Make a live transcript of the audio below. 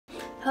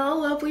Hello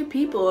lovely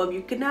people, if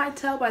you could not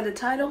tell by the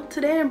title,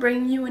 today I'm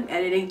bringing you an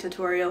editing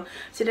tutorial.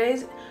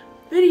 Today's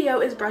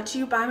video is brought to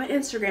you by my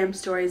Instagram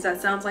stories.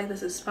 That sounds like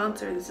this is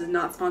sponsored. This is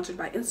not sponsored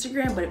by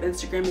Instagram, but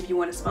if you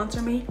want to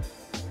sponsor me,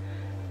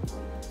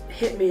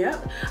 hit me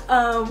up.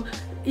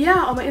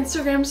 Yeah, on my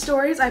Instagram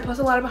stories, I post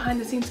a lot of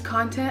behind the scenes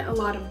content, a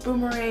lot of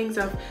boomerangs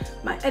of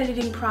my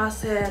editing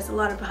process, a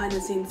lot of behind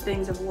the scenes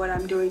things of what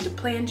I'm doing to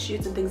plan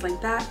shoots and things like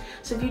that.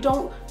 So if you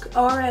don't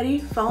already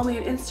follow me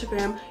on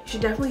Instagram, you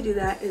should definitely do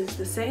that. It's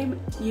the same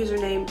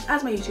username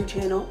as my YouTube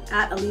channel,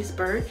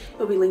 @EliseBird.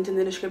 It'll be linked in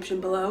the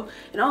description below.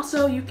 And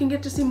also you can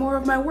get to see more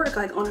of my work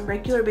like on a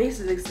regular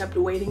basis, except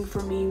waiting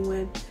for me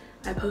when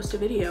I post a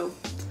video.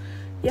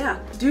 Yeah,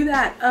 do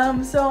that.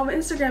 So on my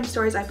Instagram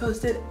stories, I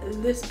posted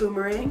this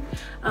boomerang.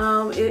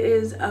 It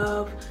is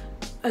of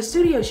a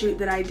studio shoot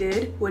that I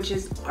did, which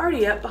is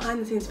already up. Behind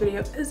the scenes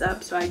video is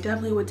up, so I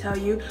definitely would tell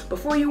you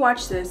before you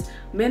watch this,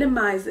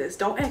 minimize this.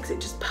 Don't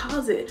exit, just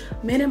pause it,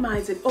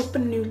 minimize it,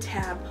 open a new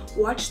tab,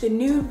 watch the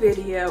new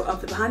video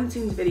of the behind the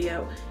scenes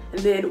video,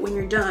 and then when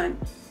you're done,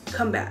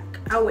 come back.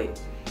 I'll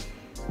wait.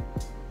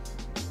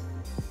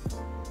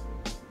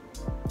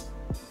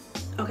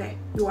 Okay,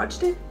 you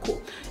watched it?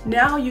 Cool.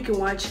 Now you can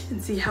watch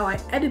and see how I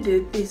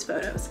edited these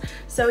photos.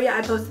 So yeah,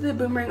 I posted the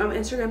boomerang on my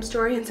Instagram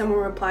story and someone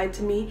replied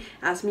to me,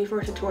 asked me for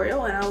a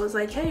tutorial, and I was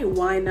like, hey,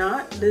 why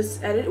not? This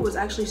edit was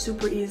actually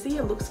super easy.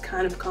 It looks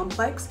kind of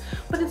complex,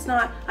 but it's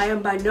not. I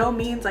am by no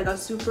means like a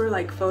super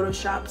like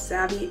Photoshop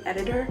savvy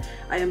editor.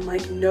 I am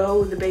like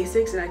know the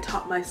basics and I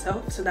taught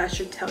myself, so that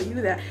should tell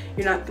you that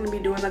you're not gonna be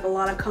doing like a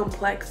lot of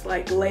complex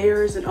like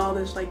layers and all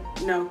this like,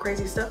 you know,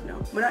 crazy stuff.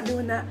 No, we're not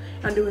doing that.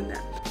 Not doing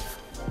that.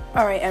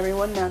 Alright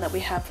everyone, now that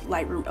we have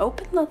Lightroom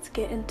open, let's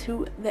get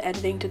into the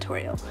editing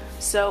tutorial.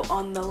 So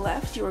on the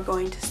left, you are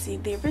going to see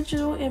the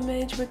original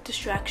image with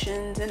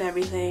distractions and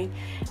everything.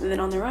 And then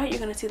on the right, you're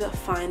going to see the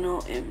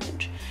final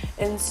image.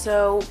 And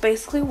so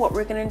basically what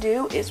we're going to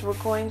do is we're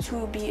going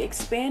to be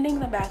expanding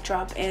the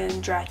backdrop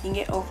and dragging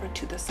it over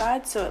to the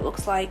side. So it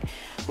looks like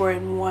we're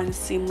in one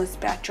seamless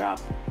backdrop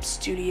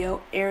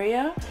studio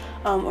area.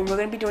 And we're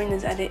going to be doing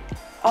this edit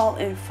all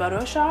in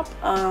Photoshop.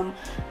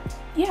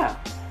 Yeah.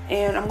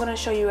 And I'm going to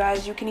show you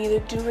guys, you can either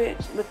do it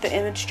with the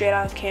image straight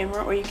out of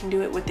camera or you can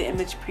do it with the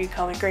image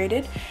pre-color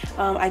graded.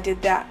 I did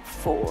that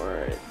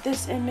for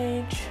this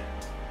image.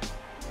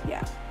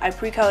 Yeah, I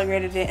pre-color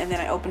graded it and then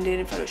I opened it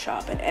in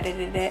Photoshop and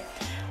edited it.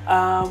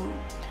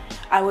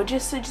 I would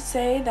just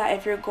say that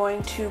if you're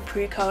going to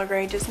pre-color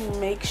grade, just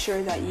make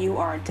sure that you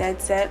are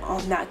dead set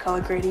on that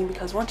color grading,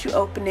 because once you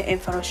open it in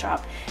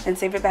Photoshop and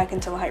save it back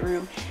into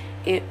Lightroom,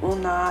 it will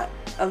not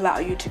allow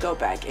you to go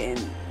back and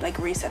like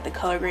reset the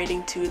color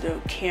grading to the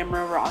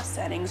camera raw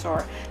settings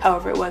or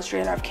however it was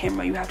straight out of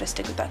camera. You have to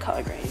stick with that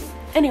color grading.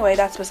 Anyway,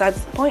 that's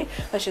besides the point.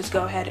 Let's just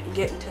go ahead and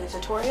get into the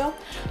tutorial.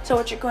 So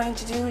what you're going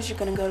to do is you're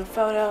going to go to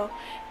Photo,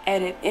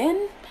 Edit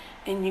In,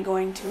 and you're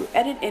going to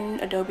edit in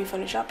Adobe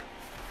Photoshop,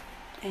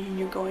 and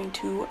you're going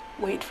to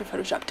wait for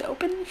Photoshop to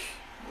open.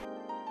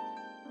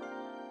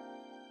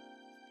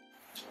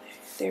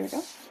 There we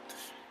go.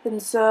 And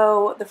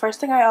so the first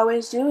thing I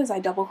always do is I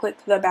double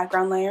click the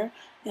background layer,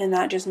 and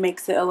that just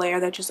makes it a layer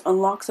that just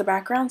unlocks the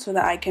background so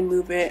that I can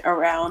move it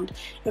around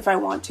if I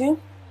want to.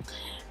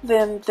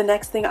 Then the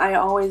next thing I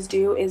always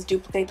do is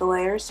duplicate the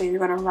layer. So you're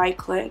going to right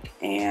click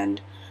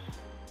and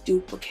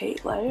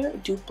duplicate layer,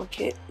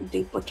 duplicate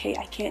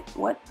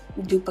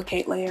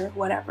layer,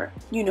 whatever.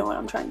 You know what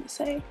I'm trying to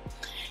say.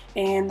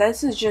 And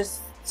this is just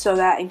so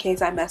that in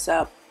case I mess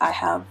up, I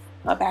have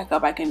a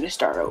backup, I can just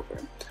start over.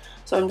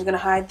 So I'm just going to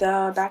hide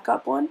the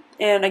backup one.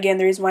 And again,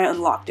 the reason why I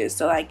unlocked it is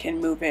so I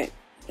can move it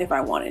if I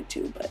wanted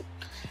to, but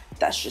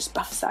that's just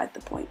beside the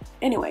point.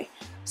 Anyway,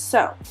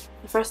 so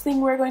the first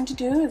thing we're going to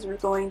do is we're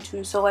going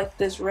to select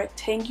this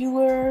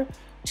rectangular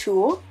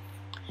tool.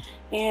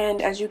 And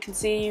as you can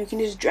see, you can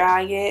just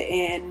drag it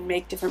and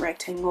make different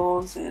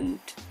rectangles and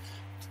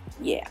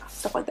yeah,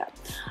 stuff like that.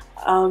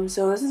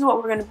 So this is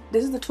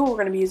the tool we're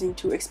going to be using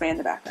to expand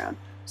the background.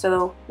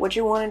 So what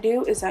you want to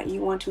do is that you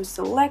want to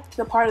select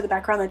the part of the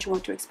background that you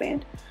want to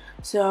expand.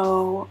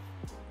 So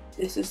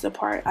this is the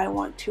part I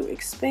want to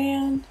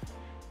expand.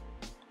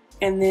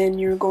 And then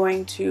you're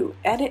going to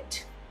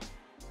edit,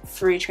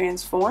 free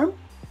transform.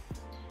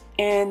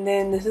 And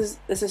then this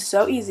is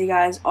so easy,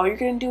 guys. All you're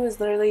going to do is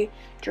literally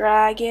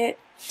drag it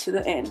to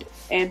the end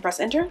and press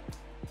enter.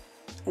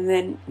 And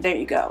then there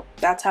you go.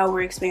 That's how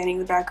we're expanding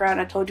the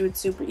background. I told you it's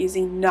super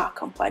easy, not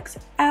complex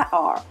at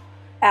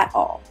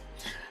all.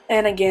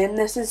 And again,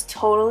 this is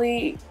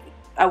totally,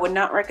 I would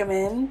not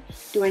recommend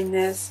doing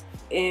this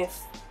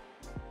if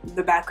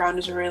the background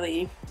is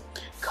really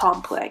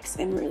complex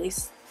and really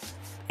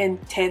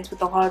intense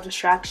with a lot of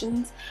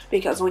distractions,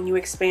 because when you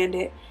expand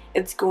it,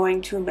 it's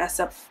going to mess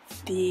up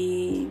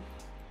it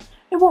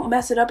won't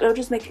mess it up, it'll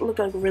just make it look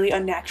like really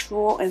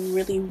unnatural and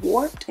really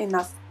warped, and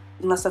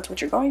unless that's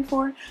what you're going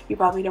for, you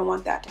probably don't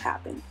want that to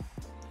happen.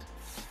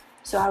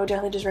 So I would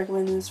definitely just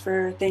recommend this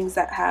for things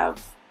that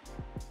have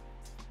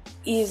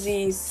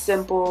easy,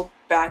 simple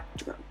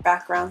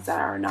backgrounds that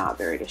are not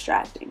very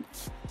distracting.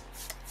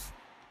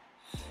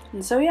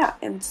 And so yeah,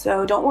 and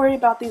so don't worry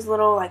about these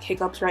little like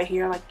hiccups right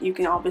here. Like you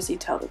can obviously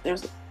tell that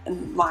there's a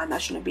line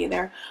that shouldn't be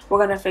there. We're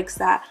gonna fix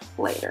that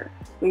later.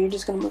 But you're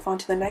just gonna move on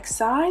to the next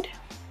side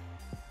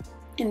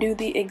and do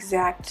the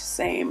exact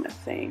same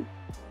thing.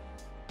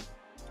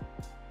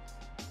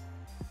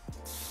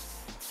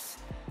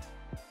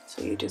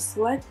 So you just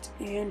select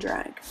and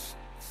drag.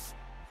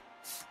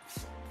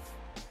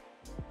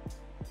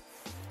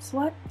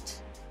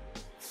 Select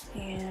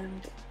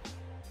and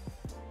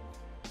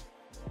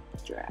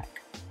drag.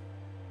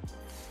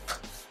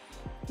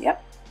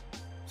 Yep.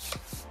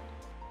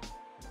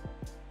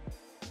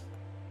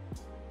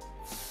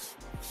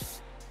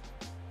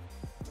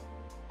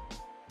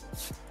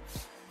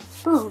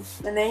 Boom,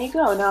 and there you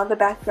go. Now the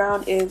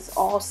background is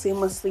all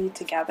seamlessly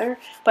together,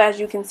 but as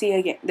you can see,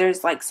 again,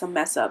 there's like some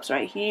mess ups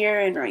right here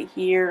and right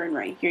here and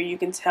right here. You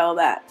can tell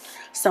that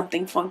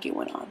something funky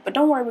went on, but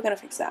don't worry, we're gonna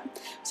fix that.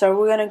 So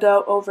we're gonna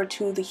go over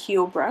to the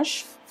heel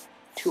brush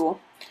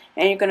tool,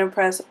 and you're gonna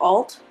press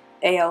Alt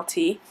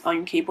on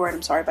your keyboard.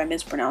 I'm sorry if I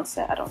mispronounced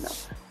that, I don't know.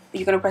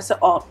 You're gonna press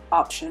the Alt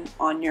option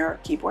on your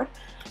keyboard.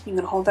 You're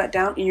gonna hold that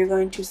down and you're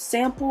going to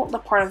sample the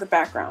part of the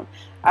background.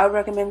 I would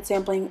recommend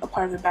sampling a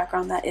part of the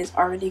background that is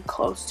already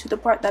close to the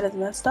part that is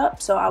messed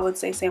up. So I would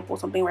say sample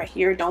something right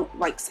here. Don't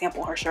like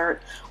sample her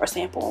shirt or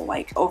sample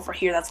like over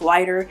here that's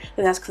lighter.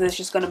 And that's because it's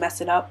just going to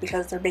mess it up,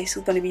 because they're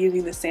basically going to be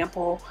using the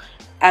sample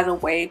as a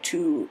way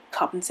to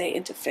compensate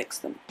and to fix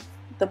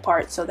the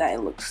part so that it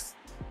looks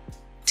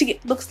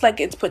like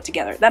it's put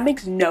together. That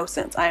makes no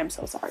sense. I am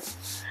so sorry.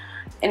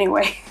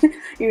 Anyway,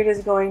 you're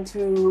just going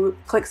to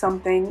click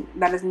something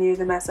that is near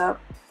the mess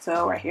up.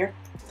 So right here.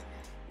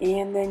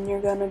 And then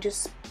you're gonna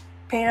just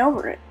paint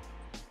over it.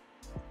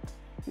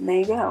 And there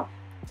you go.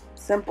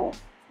 Simple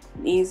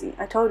and easy.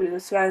 I told you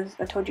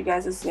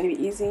guys this is gonna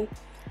be easy.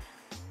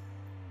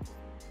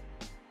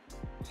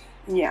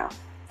 Yeah.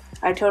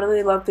 I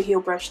totally love the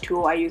heel brush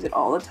tool. I use it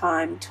all the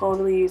time.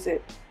 Totally use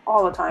it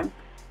all the time.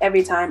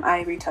 Every time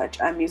I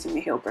retouch, I'm using the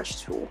heel brush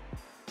tool.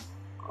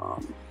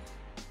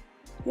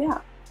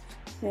 Yeah.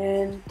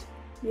 And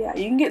yeah,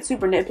 you can get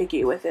super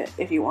nitpicky with it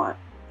if you want.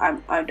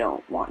 I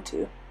don't want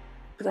to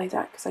like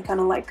that, because I kind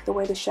of like the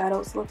way the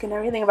shadows look and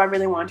everything. If I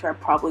really wanted to, I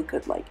probably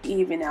could like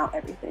even out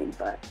everything,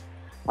 but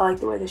I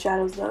like the way the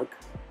shadows look.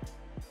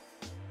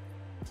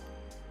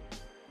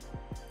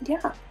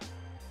 Yeah.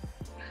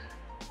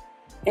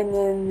 And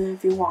then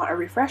if you want a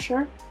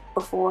refresher,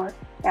 before,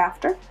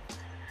 after.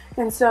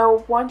 And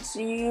so once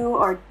you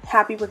are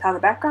happy with how the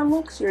background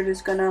looks, you're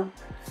just gonna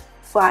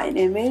flatten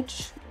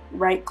image,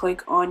 right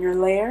click on your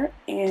layer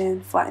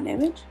and flatten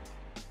image.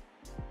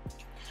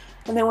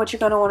 And then what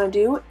you're gonna want to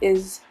do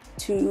is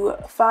to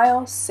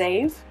file,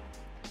 save,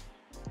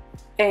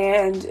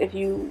 and if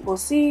you will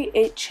see,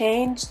 it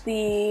changed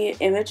the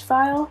image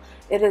file.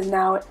 It is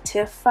now a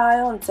TIFF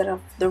file instead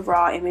of the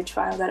raw image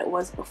file that it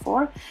was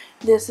before.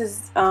 This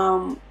is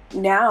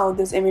now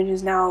this image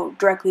is now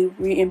directly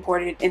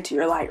re-imported into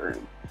your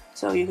Lightroom.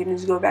 So you can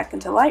just go back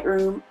into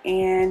Lightroom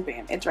and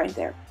bam, it's right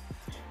there.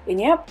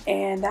 And yep,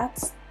 and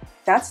that's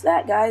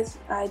that, guys.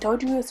 I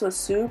told you this was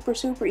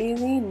super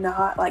easy,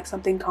 not like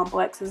something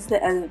complex. This is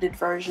the edited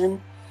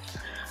version.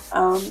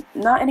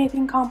 Not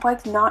anything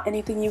complex, not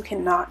anything you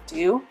cannot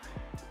do.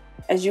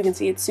 As you can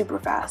see, it's super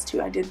fast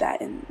too. I did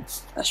that in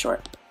a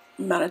short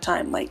amount of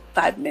time, like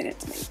 5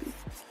 minutes maybe.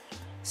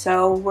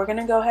 So we're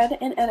gonna go ahead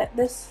and edit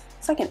this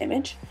second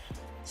image.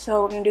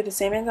 So we're gonna do the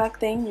same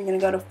exact thing. You're gonna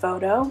go to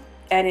Photo,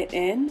 Edit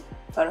in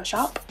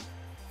Photoshop.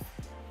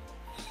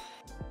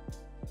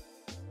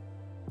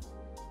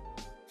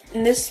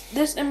 And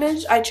this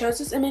image, I chose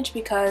this image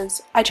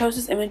because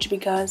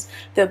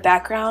the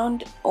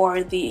background,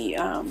 or the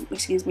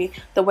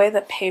the way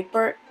the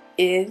paper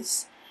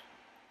is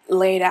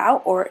laid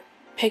out or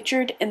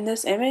pictured in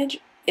this image,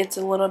 it's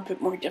a little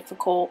bit more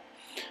difficult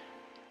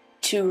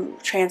to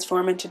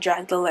transform and to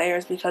drag the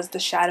layers, because the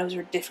shadows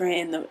are different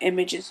and the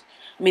images,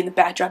 the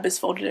backdrop is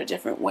folded a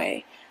different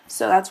way.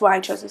 So that's why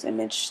I chose this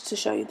image, to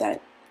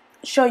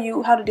show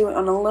you how to do it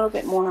on a little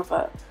bit more of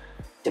a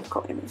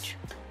difficult image.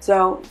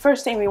 So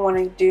first thing we want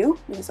to do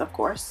is, of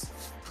course,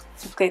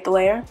 duplicate the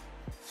layer.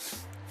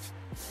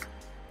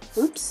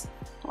 Oops,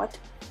 what?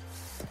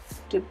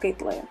 Duplicate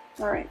the layer.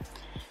 Alright,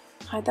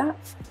 hide that.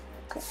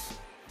 Okay.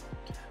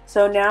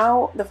 So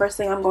now the first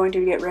thing I'm going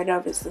to get rid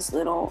of is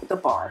the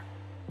bar,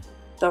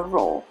 the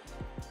roll.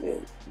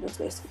 That's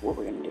basically what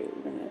we're going to do.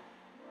 We're going to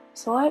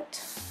select,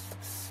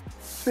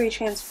 free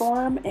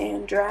transform,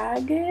 and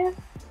drag it.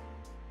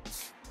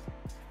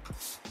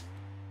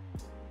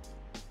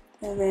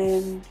 And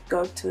then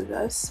go to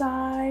the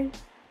side,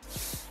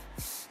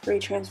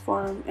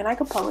 retransform, and I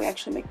could probably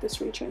actually make this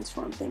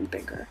retransform thing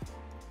bigger.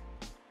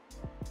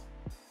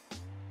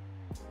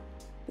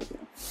 There we go.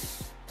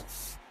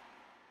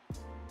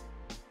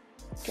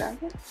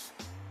 Drag it.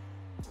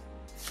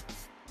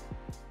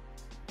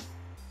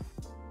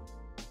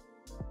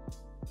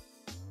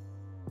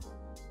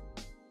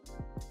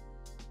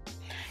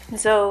 And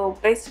so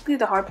basically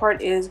the hard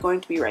part is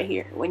going to be right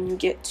here when you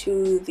get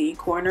to the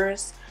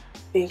corners,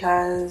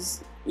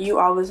 because you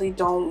obviously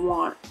don't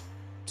want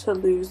to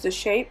lose the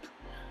shape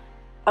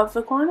of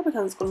the corner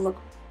because it's going to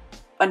look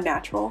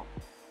unnatural.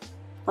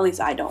 At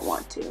least I don't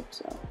want to.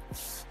 So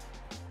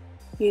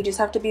you just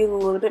have to be a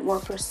little bit more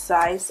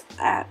precise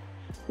at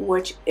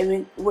which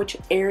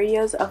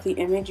areas of the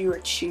image you are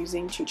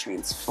choosing to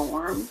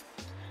transform.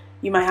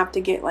 You might have to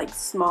get like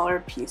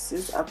smaller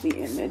pieces of the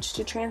image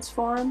to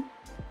transform.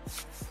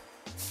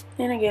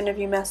 And again, if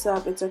you mess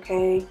up, it's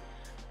okay.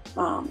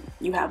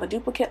 You have a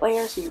duplicate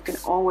layer, so you can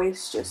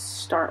always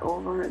just start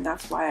over, and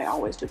that's why I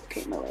always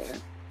duplicate my layer.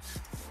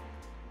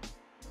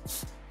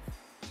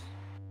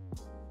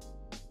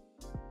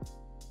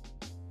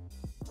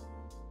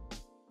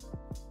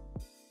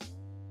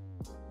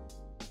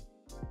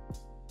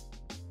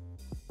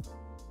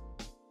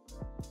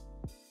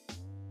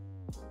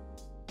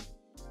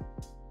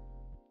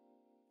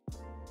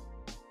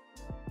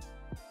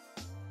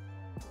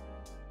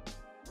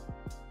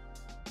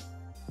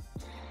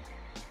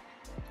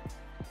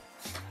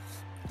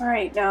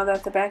 Alright, now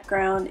that the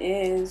background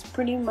is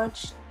pretty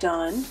much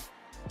done,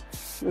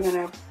 we're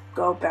going to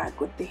go back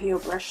with the heel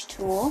brush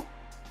tool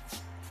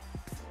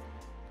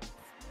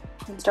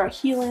and start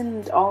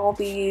healing all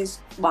these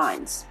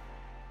lines.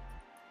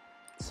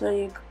 So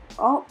you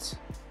Alt,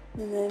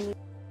 and then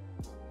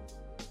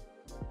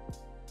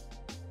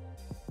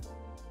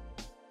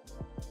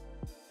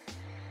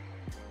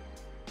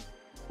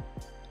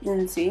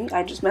and see,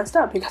 I just messed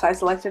up because I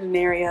selected an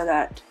area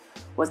that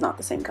was not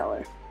the same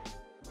color.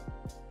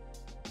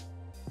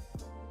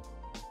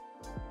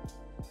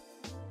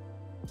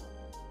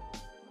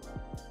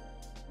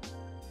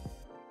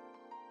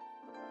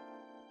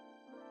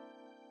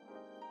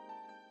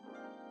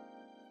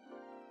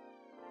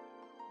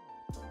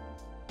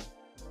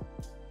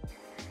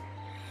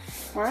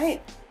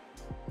 Alright,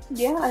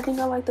 yeah, I think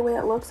I like the way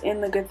it looks,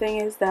 and the good thing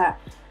is that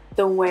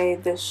the way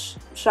this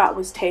shot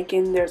was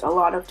taken, there was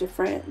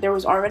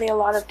already a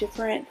lot of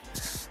different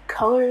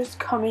colors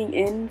coming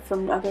in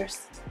from other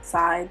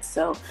sides,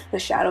 so the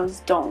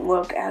shadows don't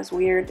look as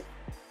weird.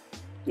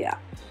 Yeah,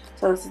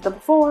 so this is the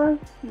before,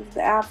 this is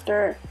the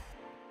after.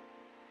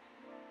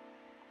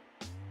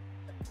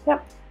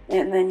 Yep,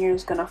 and then you're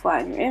just gonna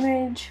flatten your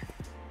image,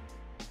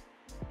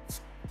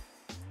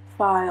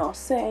 file,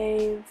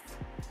 save.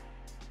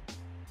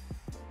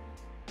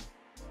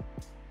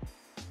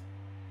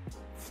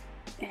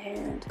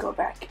 And go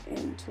back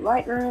into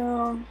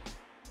Lightroom,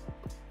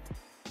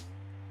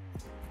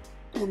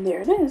 and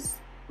there it is.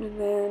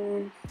 And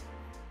then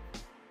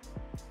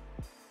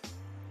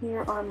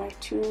here are my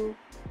two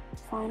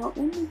final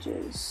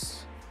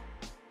images.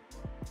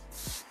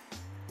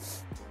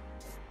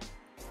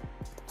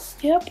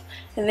 Yep,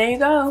 and there you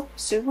go.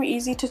 Super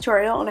easy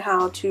tutorial on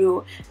how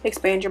to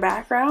expand your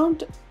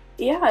background.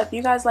 Yeah, if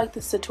you guys like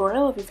this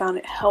tutorial, if you found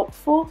it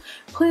helpful,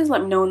 please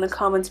let me know in the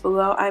comments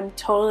below. I'm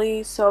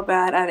totally so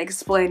bad at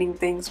explaining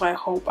things, so I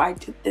hope I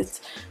did this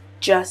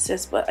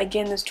justice. But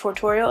again, this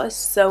tutorial is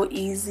so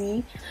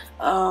easy.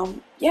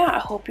 Yeah, I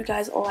hope you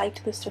guys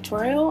liked this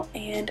tutorial,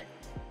 and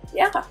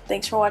yeah,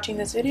 thanks for watching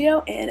this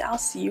video, and I'll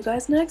see you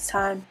guys next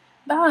time.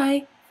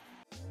 Bye!